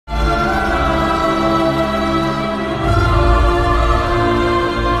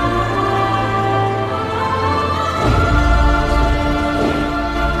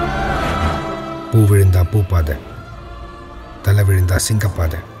அது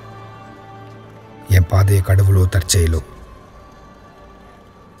அசிங்கப்பாதை. என் பாதையை கடவுளோ தற்செயலோ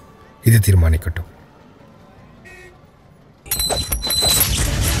இது தீர்மானிக்கட்டும்.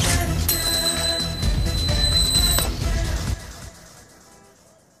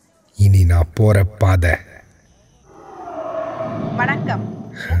 இனி நான் போற பாதை. வணக்கம்.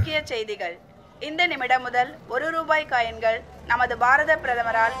 முக்கிய செய்திகள். இந்த நிமிடம் முதல் ₹1 காயின்கள் நமது பாரத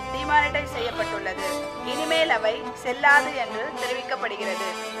பிரதமரால் டிமானிட்டைஸ் செய்யப்பட்டுள்ளது. இனிமேல் அவை செல்லாது என்று தெரிவிக்கப்படுகிறது.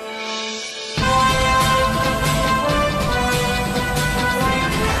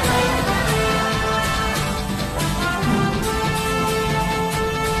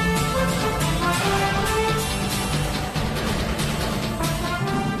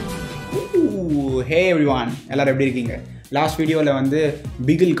 Hey everyone, எல்லாரும் எப்படி இருக்கீங்க? லாஸ்ட் வீடியோவில் வந்து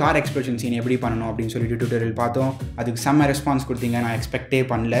பிகில் கார் எக்ஸ்பிரஷன் சீன் எப்படி பண்ணணும் அப்படின்னு சொல்லிட்டு டியூட்டோரியல் பார்த்தோம். அதுக்கு செம்ம ரெஸ்பான்ஸ் கொடுத்தீங்க. நான் எக்ஸ்பெக்டே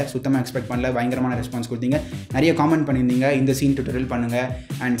பண்ணல, சுத்தமாக எக்ஸ்பெக்ட் பண்ணல. பயங்கரமான ரெஸ்பான்ஸ் கொடுத்தீங்க. நிறைய காமெண்ட் பண்ணியிருந்தீங்க, இந்த சீன் டியூட்டோரியல் பண்ணுங்கள்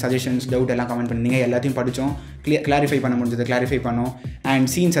அண்ட் சஜஷன்ஸ் டவுட் எல்லாம் காமெண்ட் பண்ணியிருந்தீங்க. எல்லாத்தையும் படித்தோம், கிளாரிஃபை பண்ண முடிஞ்சது, கிளாரிஃபை பண்ணோம். அண்ட்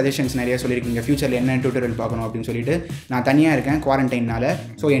சீன் சஜஷன்ஸ் நிறைய சொல்லியிருக்கீங்க. ஃபியூச்சரில் என்ன டியூட்டோரியல் பார்க்கணும் அப்படின்னு சொல்லிட்டு. நான் தனியாக இருக்கேன் குவாரண்டைனால்.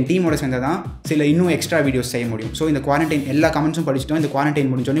 ஸோ என் டீமோட சேர்ந்து தான் சில இன்னும் எக்ஸ்ட்ரா வீடியோஸ் செய்ய முடியும். ஸோ இந்த குவாரண்டைன் எல்லா கமெண்ட்ஸும் படிச்சிட்டோம். இந்த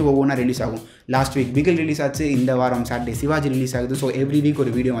குவாரண்டைன் முடிஞ்சோடனே ஒவ்வொன்றா ரிலீஸ் ஆகும். லாஸ்ட் வீக் பிகில் ரிலீஸ் ஆச்சு, இந்த வாரம் சாட்டர்டே சிவாஜி ரிலீஸ் ஆகுது. ஸோ எவ்ரி வீக்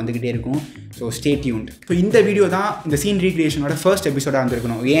ஒரு வீடியோ வந்துக்கிட்டே இருக்கும். So stay tuned. ஸோ இந்த வீடியோ தான் இந்த சீன் ரீக்ரியேஷனோட ஃபர்ஸ்ட் எபிசோடாக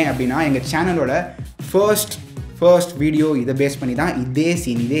வந்துருக்கணும். ஏன் அப்படின்னா எங்கள் சேனலோட ஃபர்ஸ்ட் வீடியோ இதை பேஸ் பண்ணி தான் இதே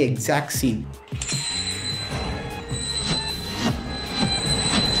சீன், இதே எக்ஸாக்ட் சீன்.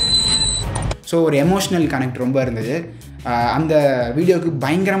 ஸோ ஒரு எமோஷ்னல் கனெக்ட் ரொம்ப இருந்தது. அந்த வீடியோவுக்கு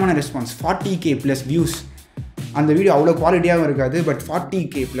பயங்கரமான ரெஸ்பான்ஸ், 40K+ வியூஸ். அந்த வீடியோ அவ்வளோ குவாலிட்டியாகவும் இருக்காது, but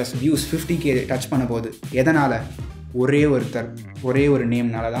 40K+ views, 50K touch பண்ண போகுது. எதனால்? ஒரே ஒரு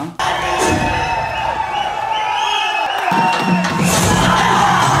நேம்னால தான்.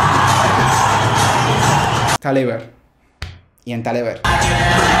 தலைவர், என் தலைவர்.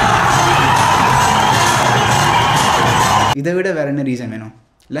 இதை விட வேற என்ன ரீசன் வேணும்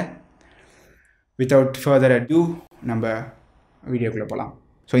இல்லை? வித்தவுட் ஃபர்தர் அட்யூ நம்ம வீடியோக்குள்ளே போகலாம்.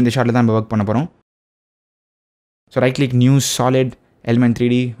 ஸோ இந்த ஷாட்டில் தான் நம்ம ஒர்க் பண்ண போகிறோம். So right click, new solid element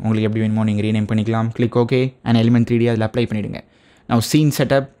 3D. உங்களுக்கு எப்படி வேணுமோ நீங்கள் ரீநேம் பண்ணிக்கலாம். Click okay and element 3D அதில் அப்ளை பண்ணிவிடுங்க. நான் சீன்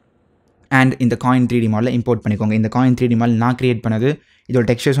செட்டப் அண்ட் இந்த காயின் 3D மாடலை இம்போர்ட் பண்ணிக்கோங்க. இந்த காயின் 3D மாடல் நான் க்ரியேட் பண்ணது. இதோட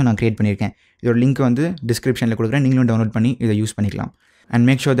டெக்ஸ்சர்ஸும் நான் க்ரியேட் பண்ணியிருக்கேன். இதோட லிங்க் வந்து டிஸ்கிரிப்ஷனில் கொடுக்குறேன், நீங்களும் டவுன்லோட் பண்ணி இதை யூஸ் பண்ணிக்கலாம். And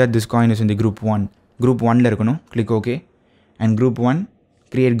make sure that this coin is இந்த குரூப் 1. குரூப் 1ல் இருக்கணும். Click okay and group 1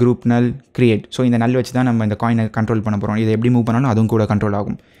 create group நல் கிரியேட். ஸோ இந்த நல் வச்சு தான் நம்ம இந்த காயினை கண்ட்ரோல் பண்ண போகிறோம். இதை எப்படி மூவ் பண்ணாலும் அதுவும் கூட கண்ட்ரோல்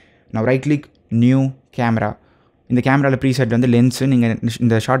ஆகும். நான் ரைட் கிளிக், நியூ கேமரா. இந்த கேமராவில் ப்ரீசெட் வந்து லென்ஸு. நீங்கள்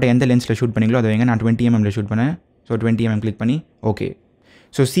இந்த ஷார்ட்டை எந்த லென்ஸில் ஷூட் பண்ணிங்களோ அதை வைங்க. நான் 20mm ஷூட் பண்ணேன். ஸோ 20mm கிளிக் பண்ணி okay.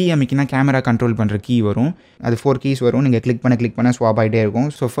 So C அமைக்கினா camera control பண்ணுற கீ வரும். அது 4 கீஸ் வரும். நீங்கள் கிளிக் பண்ண ஸ்வாப் ஆகிட்டே இருக்கும்.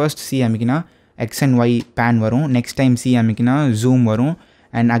 So first C அமைக்கினா X and Y pan வரும். நெக்ஸ்ட் டைம் C அமைக்கினா ஜூம் வரும்.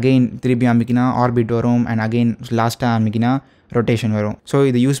 அண்ட் அகெயின் திருப்பி அமைக்கினா ஆர்பிட் வரும். அண்ட் அகெயின் லாஸ்ட்டாக அமைக்கினா ரொட்டேஷன் வரும். ஸோ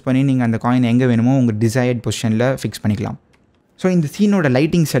இதை யூஸ் பண்ணி நீங்கள் அந்த காயின் எங்கே வேணுமோ உங்கள் டிசையர்ட் பொசிஷனில் ஃபிக்ஸ் பண்ணிக்கலாம். ஸோ இந்த சீனோட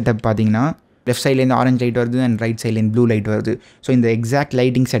லைட்டிங் செட்டப் பார்த்தீங்கன்னா லெஃப்ட் சைட்லேருந்து ஆரஞ்ச் லைட் வருது அண்ட் ரைட் சைட்லேருந்து ப்ளூ லைட் வருது. ஸோ இந்த எக்ஸாக்ட்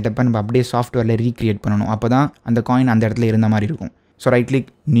லைட்டிங் செட்டப்பை நம்ம அப்படியே சாஃப்ட்வேரில் ரீக்ரியேட் பண்ணணும். அப்போ தான் அந்த காயின் அந்த இடத்துல இருந்த மாதிரி இருக்கும். So right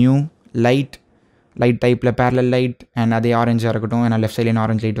click, new light டைப்பில் பேரலல் லைட் அண்ட் அதே ஆரஞ்சாக இருக்கட்டும். ஏன்னா லெஃப்ட் சைட்லேருந்து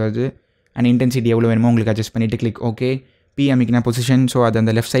ஆரஞ்ச் லைட் வருது. அண்ட் இன்டென்சிட்டி எவ்வளோ வேணுமோ உங்களுக்கு அட்ஜஸ்ட் பண்ணிவிட்டு click okay. P அமைக்கினா position. So அது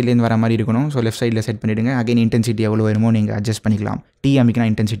அந்த லெஃப்ட் சைட்லேருந்து வர மாதிரி இருக்கணும். ஸோ லெஃப்ட் சைடில் செட் பண்ணிவிடுங்க. அகைன் இன்டென்சிட்டி எவ்வளோ வேணுமோ நீங்கள் அட்ஜஸ்ட் பண்ணிக்கலாம். T அமைக்கினா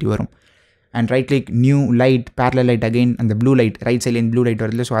இன்டென்சிட்டி வரும். And right click, new light parallel light. Again அந்த ப்ளூ லைட் ரைட் சைட்லேருந்து ப்ளூ லைட்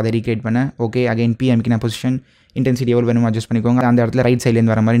வருது. ஸோ அதை ரீக்ரியேட் பண்ண okay. Again P அமைக்கினா position, intensity எவ்வளோ வேணுமோ அட்ஜஸ்ட் பண்ணிக்கோங்க. அந்த இடத்துல ரைட்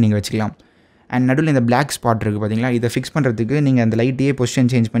சைட்லேருந்து வர மாதிரி நீங்கள் வச்சுக்கலாம். அண்ட் நடுவில் இந்த பிளாக் ஸ்பாட் இருக்குது பார்த்தீங்களா, இதை ஃபிக்ஸ் பண்ணுறதுக்கு நீங்கள் அந்த லைட்டையே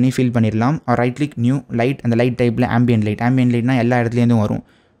பொசிஷன் சேஞ்ச் பண்ணி ஃபில் பண்ணிடலாம். Right click, new light. அந்த லைட் டைப்பில் ஆம்பியன்ட் லைட்னா எல்லா இடத்துலேருந்தும் வரும்.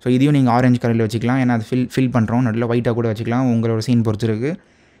 ஸோ இதையும் நீங்கள் ஆரஞ்சு கலரில் வச்சுக்கலாம். ஏன்னா அது ஃபில் பண்ணுறோம். நடுவில் ஒயிட்டாக கூட வச்சுக்கலாம், உங்களோட சீன் பொறுத்து இருக்குது.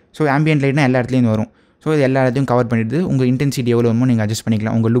 ஸோ ஆம்பியன்ட் லைட்னா எல்லா இடத்துலேருந்து வரும். ஸோ இது எல்லா இடத்தையும் கவர் பண்ணிவிட்டு உங்கள் இன்டென்சிட்டி எவ்வளோ வேணுமோ நீங்கள் அட்ஜஸ்ட்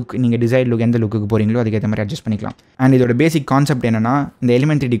பண்ணிக்கலாம். உங்கள் லுக், நீங்கள் டிசைட் லுக் எந்த லுக்கு போகிறீங்களோ அதுக்கேற்ற மாதிரி அட்ஜஸ்ட் பண்ணிக்கலாம். அண்ட் இதோட பேசிக் கான்செப்ட் என்னென்னா, இந்த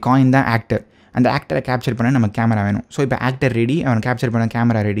எலிமெண்ட் 3D காயின் தான் ஆக்டர். அந்த ஆக்டரை கேப்சர் பண்ண நம்ம கேமரா வேணும். ஸோ இப்போ ஆக்டர் ரெடி, அவனை கேப்சர் பண்ண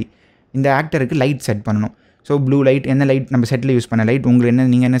கேமரா ரெடி. இந்த ஆக்டருக்கு லைட் செட் பண்ணணும். ஸோ ப்ளூ லைட், என்ன லைட் நம்ம செட்டில் யூஸ் பண்ண லைட்,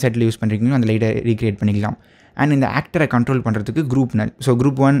 நீங்கள் என்ன செட்டில் யூஸ் பண்ணுறீங்களோ அந்த லைட்டை ரீக்ரியேட் பண்ணிக்கலாம். அண்ட் இந்த ஆக்டரை கண்ட்ரோல் பண்ணுறதுக்கு குரூப் நல். ஸோ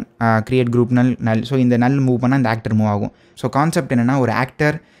குரூப் 1 கிரியேட் குரூப் நல். ஸோ இந்த நல் மூவ் பண்ணால் அந்த ஆக்டர் மூவ் ஆகும். ஸோ கான்செப்ட் என்னென்னா, ஒரு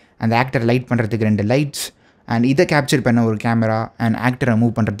ஆக்டர், அந்த ஆக்டரை லைட் பண்ணுறதுக்கு 2 லைட்ஸ், அண்ட் இதை கேப்சர் பண்ண ஒரு கேமரா, அண்ட் ஆக்டரை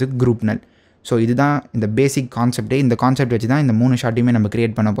மூவ் பண்ணுறதுக்கு குரூப் நல். ஸோ இதுதான் இந்த பேசிக் கான்செப்டே. இந்த கான்செப்ட் வச்சு தான் இந்த 3 ஷாட்டையுமே நம்ம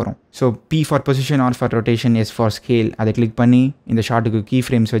கிரியேட் பண்ண போகிறோம். So P for position, R for rotation, S for scale. அதை கிளிக் பண்ணி இந்த ஷாட்டுக்கு கீ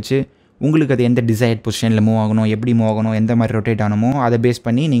ஃப்ரேம்ஸ் வச்சு உங்களுக்கு அது எந்த டிசைர்ட் பொசிஷனில் மூவ் ஆகணும், எப்படி மூவ் ஆகணும், எந்த மாதிரி ரொட்டேட் ஆகணுமோ அதை பேஸ்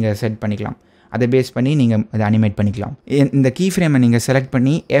பண்ணி நீங்கள் செட் பண்ணிக்கலாம். அதை பேஸ் பண்ணி நீங்கள் அதை அனிமேட் பண்ணிக்கலாம். இந்த கீ ஃப்ரேமை நீங்கள் செலக்ட்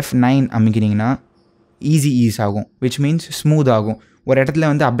பண்ணி F9 அமைக்கிறீங்கன்னா ஈஸி ஈஸ் ஆகும், விச் மீன்ஸ் ஸ்மூத் ஆகும். ஒரு இடத்துல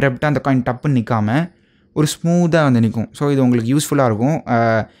வந்து அப்ரப்டாக அந்த காயின் டப்புன்னு நிற்காமல் ஒரு ஸ்மூத்தாக வந்து நிற்கும். ஸோ இது உங்களுக்கு யூஸ்ஃபுல்லாக இருக்கும்.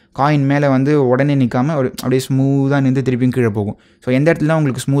 காயின் மேலே வந்து உடனே நிற்காமல் ஒரு அப்படியே ஸ்மூத்தாக நின்று திருப்பியும் கீழே போகும். ஸோ எந்த இடத்துல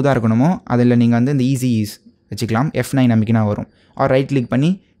உங்களுக்கு ஸ்மூத்தாக இருக்கணுமோ அதில் நீங்கள் வந்து இந்த ஈஸி ஈஸ் வச்சுக்கலாம். F9 அமைக்கினா வரும். ஆர் ரைட் கிளிக்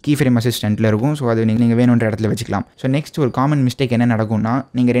பண்ணி கீ ஃப்ரேம் அசிஸ்டண்ட்டில் இருக்கும். ஸோ அது நீங்கள் வேணுன்ற இடத்துல வச்சுக்கலாம். ஸோ நெக்ஸ்ட் ஒரு காமன் மிஸ்டேக் என்ன நடக்கும்னா,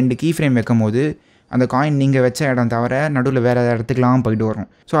 நீங்கள் 2 கீ ஃப்ரேம் வைக்கும் போது அந்த காயின் நீங்கள் வச்ச இடம் தவிர நடுவில் வேறு இடத்துக்குலாம் போயிட்டு வரும்.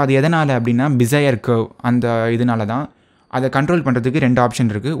 ஸோ அது எதனால் அப்படின்னா பிசையர் கர்வ் அந்த இதனால தான். அதை கண்ட்ரோல் பண்ணுறதுக்கு 2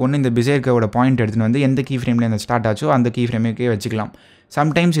 ஆப்ஷன் இருக்குது. ஒன்று இந்த பிசையர் கர்வோட பாயிண்ட் எடுத்துன்னு வந்து எந்த கீ ஃப்ரேமில் அந்த ஸ்டார்ட் ஆச்சோ அந்த கீ ஃப்ரேமுக்கே வச்சுக்கலாம்.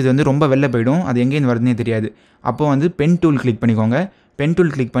 சம்டைம்ஸ் இது வந்து ரொம்ப வெளில போயிடும், அது எங்கேருந்து வருதுன்னே தெரியாது. அப்போ வந்து பென் டூல் கிளிக் பண்ணிக்கோங்க. பென்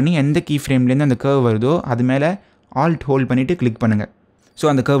டூல் கிளிக் பண்ணி எந்த கீ ஃப்ரேம்லேருந்து அந்த கர்வ் வருதோ அது மேலே ஆல்ட் ஹோல்ட் பண்ணிவிட்டு கிளிக் பண்ணுங்கள். ஸோ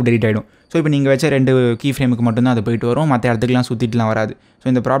அந்த கர்வ் டெலிட் ஆகிடும். ஸோ இப்போ நீங்கள் வச்ச 2 கீ ஃப்ரேமுக்கு மட்டும்தான் அது போயிட்டு வரும், மற்ற இடத்துக்குலாம் சுற்றிட்டுலாம் வராது. ஸோ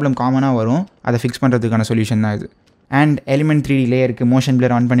இந்த ப்ராப்ளம் காமனாக வரும். அதை ஃபிக்ஸ் பண்ணுறதுக்கான சொல்யூஷன் தான் இது. அண்ட் எலிமெண்ட் 3D லேயருக்கு மோஷன்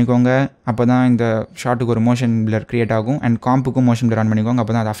பிளர் ஆன் பண்ணிக்கோங்க. அப்போ தான் இந்த ஷாட்டுக்கு ஒரு மோஷன் பிளர் க்ரியேட் ஆகும். அண்ட் காம்புக்கும் மோஷன் பிளர் ஆன் பண்ணிக்கோங்க.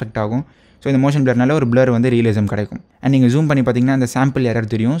 அப்போ தான் அது அஃபெக்ட் ஆகும். ஸோ இந்த மோஷன் பிளர்னால ஒரு பிளர் வந்து ரியலிசம் கிடைக்கும். அண்ட் நீங்கள் ஜூம் பண்ணி பார்த்தீங்கன்னா அந்த சாம்பிள் எரர்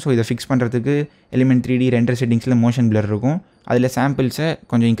தெரியும். ஸோ இதை ஃபிக்ஸ் பண்ணுறதுக்கு எலிமெண்ட் 3D ரெண்டர் செட்டிங்ஸில் மோஷன் பிளர் இருக்கும். அதில் சாம்பிள்ஸை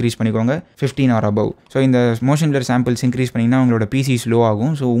கொஞ்சம் இன்க்ரீஸ் பண்ணிக்கோங்க 15 ஆர் அபவ். ஸோ இந்த மோஷன் பிளர் சாம்பிள்ஸ் இன்க்ரீஸ் பண்ணிங்கன்னா உங்களோட பிசி ஸ்லோ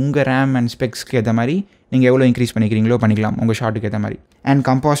ஆகும். ஸோ உங்கள் ரேம் அண்ட் ஸ்பெக்ஸ்க்கு ஏற்ற மாதிரி நீங்கள் எவ்வளோ இன்க்ரீஸ் பண்ணிக்கிறீங்களோ பண்ணிக்கலாம் உங்கள் ஷாட்டுக்கு ஏற்ற மாதிரி. And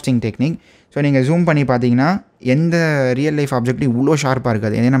composting technique. ஸோ நீங்கள் ஜூம் பண்ணி பார்த்தீங்கன்னா எந்த ரியல் லைஃப் ஆப்ஜெக்ட் இவ்வளோ ஷார்ப்பாக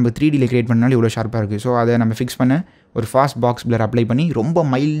இருக்காது. ஏன்னா நம்ம 3Dயில் கிரியேட் பண்ணாலும் இவ்வளோ ஷார்ப்பாக இருக்குது. ஸோ அதை நம்ம ஃபிக்ஸ் பண்ண ஒரு ஃபாஸ்ட் பாக்ஸ் பிளர் அப்ளை பண்ணி ரொம்ப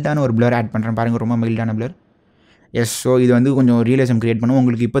மைல்டான ஒரு பிளர் ஆட் பண்ணுறேன். பாருங்கள், ரொம்ப மைல்டான பிளர். எஸ். ஸோ இது வந்து கொஞ்சம் ரியலிசம் கிரியேட் பண்ணும்.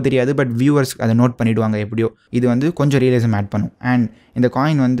 உங்களுக்கு இப்போ தெரியாது, பட் வியூவர்ஸ் அதை நோட் பண்ணிவிடுவாங்க எப்படியோ. இது வந்து கொஞ்சம் ரியலிசம் ஆட் பண்ணும். அண்ட் இந்த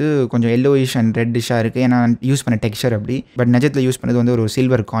காயின் வந்து கொஞ்சம் எல்லோயிஷ் அண்ட் ரெட்டிஷாக இருக்குது. ஏன்னா யூஸ் பண்ண டெக்ஸ்சர் அப்படி, பட் நிஜத்தில் யூஸ் பண்ணது வந்து ஒரு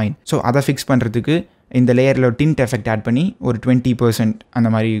சில்வர் காயின். ஸோ அதை ஃபிக்ஸ் பண்ணுறதுக்கு இந்த லேயரில் டிண்ட் எஃபெக்ட் ஆட் பண்ணி ஒரு 20% அந்த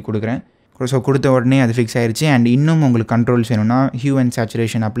மாதிரி கொடுக்குறேன். ஸோ கொடுத்த உடனே அது ஃபிக்ஸ் ஆயிடுச்சு. அண்ட் இன்னும் உங்களுக்கு கண்ட்ரோல்ஸ் வேணும்னா ஹியூ அண்ட்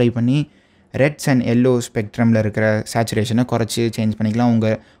சேச்சுரேஷன் அப்ளை பண்ணி ரெட்ஸ் அண்ட் எல்லோ ஸ்பெக்ட்ரமில் இருக்கிற சேச்சுரேஷனை குறைச்சி சேஞ்ச் பண்ணிக்கலாம்.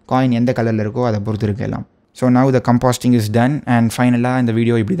 உங்கள் காயின் எந்த கலரில் இருக்கோ அதை பொறுத்து இருக்கலாம். So now the composting is done. And ஃபைனலாக இந்த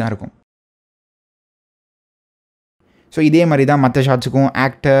வீடியோ இப்படி தான் இருக்கும். ஸோ இதே மாதிரி தான் மற்ற ஷாட்ஸுக்கும்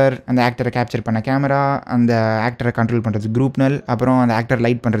அந்த ஆக்டரை கேப்சர் பண்ண கேமரா, அந்த ஆக்டரை கண்ட்ரோல் பண்ணுறதுக்கு குரூப் நல், அப்புறம் அந்த ஆக்டர்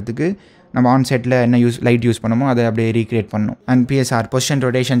லைட் பண்ணுறதுக்கு நம்ம ஆன் செட்டில் என்ன லைட் யூஸ் பண்ணமோ அதை அப்படியே ரீக்ரியேட் பண்ணணும். And PSR position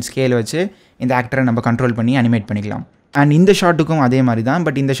rotation scale வச்சு இந்த ஆக்டரை நம்ம கண்ட்ரோல் பண்ணி அனிமேட் பண்ணிக்கலாம். அண்ட் இந்த ஷாட்டுக்கும் அதே மாதிரி தான்,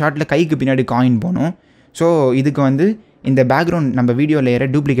 பட் இந்த ஷாட்டில் கைக்கு பின்னாடி காயின் போகணும். ஸோ இதுக்கு வந்து இந்த பேக்ரவுண்ட் நம்ம வீடியோ லேயரை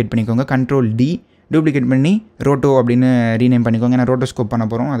டூப்ளிகேட் பண்ணிக்கோங்க. Ctrl+D டூப்ளிகேட் பண்ணி ரோட்டோ அப்படின்னு ரீநேம் பண்ணிக்கோங்க. ஏன்னா ரோட்டோஸ்கோப் பண்ண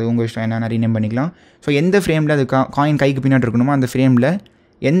போகிறோம், அது உங்கள் இஷ்டம், என்னென்ன ரீநேம் பண்ணிக்கலாம். ஸோ எந்த ஃப்ரேமில் அது காயின் கைக்கு பின்னாடி இருக்கணுமோ அந்த ஃப்ரேமில்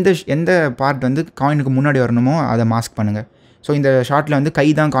எந்த பார்ட் வந்து காயினுக்கு முன்னாடி வரணுமோ அதை மாஸ்க் பண்ணுங்கள். ஸோ இந்த ஷாட்டில் வந்து கை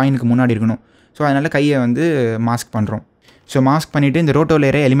தான் காயினுக்கு முன்னாடி இருக்கணும். ஸோ அதனால் கையை வந்து மாஸ்க் பண்ணுறோம். ஸோ மாஸ்க் பண்ணிவிட்டு இந்த ரோட்டோ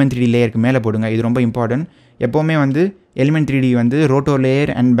லேயரை எலிமெண்ட் 3D லேயருக்கு மேலே போடுங்க. இது ரொம்ப இம்பார்ட்டன்ட். எப்போவுமே வந்து எலிமெண்ட் 3D வந்து ரோட்டோ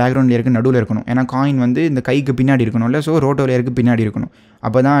லேயர் அண்ட் பேக்ரவுண்ட் லேயருக்கு நடுவில் இருக்கணும். ஏன்னா காயின் வந்து இந்த கைக்கு பின்னாடி இருக்கணும்ல. ஸோ ரோட்டோ லேயருக்கு பின்னாடி இருக்கணும்.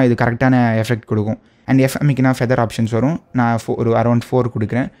 அப்போ தான் இது கரெக்டான எஃபெக்ட் கொடுக்கும். அண்ட் எஃப்எம்மிக்குனா ஃபெதர் ஆப்ஷன்ஸ் வரும். நான் ஒரு அரௌண்ட் 4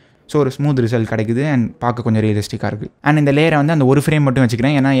 கொடுக்குறேன். ஸோ ஒரு ஸ்மூத் ரிசல்ட் கிடைக்குது அண்ட் பார்க்க கொஞ்சம் ரியலிஸ்டிக்காக இருக்குது. அண்ட் இந்த லேயரை வந்து அந்த ஒரு ஃப்ரேம் மட்டும்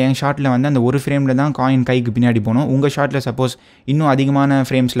வச்சுக்கிறேன். ஏன்னா என் ஷாட்டில் வந்து அந்த ஒரு ஃப்ரேமில் தான் காயின் கைக்கு பின்னாடி போகணும். உங்கள் ஷாட்டில் சப்போஸ் இன்னும் அதிகமான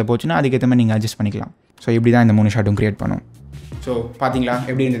ஃப்ரேம்ஸில் போச்சுன்னா அதுக்கேற்ற மாதிரி நீங்கள் அட்ஜஸ்ட் பண்ணிக்கலாம். ஸோ இப்படி தான் இந்த 3 ஷாட்டும் க்ரியேட் பண்ணும். ஸோ பார்த்தீங்களா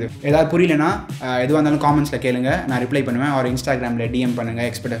எப்படி இருந்தது? ஏதாவது புரியலனா எதுவாக இருந்தாலும் காமெண்ட்ஸில் கேளுங்க, நான் ரிப்ளை பண்ணுவேன். ஒரு இன்ஸ்டாகிராமில் DM பண்ணுங்கள்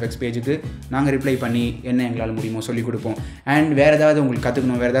FXhome பேஜுக்கு. நாங்கள் ரிப்ளை பண்ணி என்ன எங்களால் முடியுமோ சொல்லிக் கொடுப்போம். அண்ட் வேறு ஏதாவது உங்களுக்கு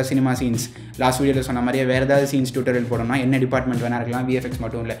கற்றுக்கணும், வேறு ஏதாவது சினிமா சீன்ஸ் லாஸ்ட் வீடியோவில் சொன்ன மாதிரியே வேறு ஏதாவது சீன்ஸ் டியூட்டோரியல் போடணும்னா என்ன டிபார்ட்மெண்ட் வேணா இருக்கலாம், VFX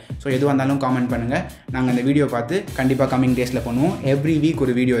மட்டும் இல்லை. ஸோ எதுவாக இருந்தாலும் காமெண்ட் பண்ணுங்கள். நாங்கள் அந்த வீடியோ பார்த்து கண்டிப்பாக கம்மிங் டேஸில் பண்ணுவோம். எவ்ரி வீக்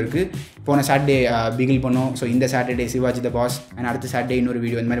ஒரு வீடியோ இருக்குது. போன சாட்டர்டே பிகில் பண்ணோம். ஸோ இந்த Saturday Sivaji the pass, and அடுத்த சாட்டர்டே இன்னொரு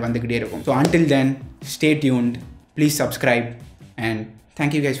வீடியோ இந்த மாதிரி வந்துக்கிட்டே இருக்கும். So until then, stay tuned, please subscribe, and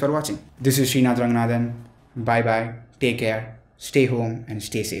thank you guys for watching. This is Srinath Ranganathan. Bye bye. Take care. Stay home and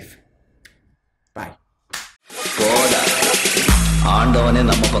stay safe. Bye. போடா ஆண்டவனே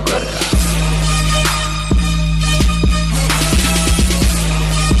நம்ம பக்கம் இருக்கா.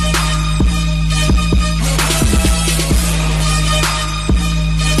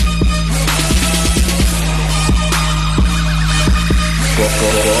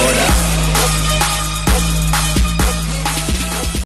 போடா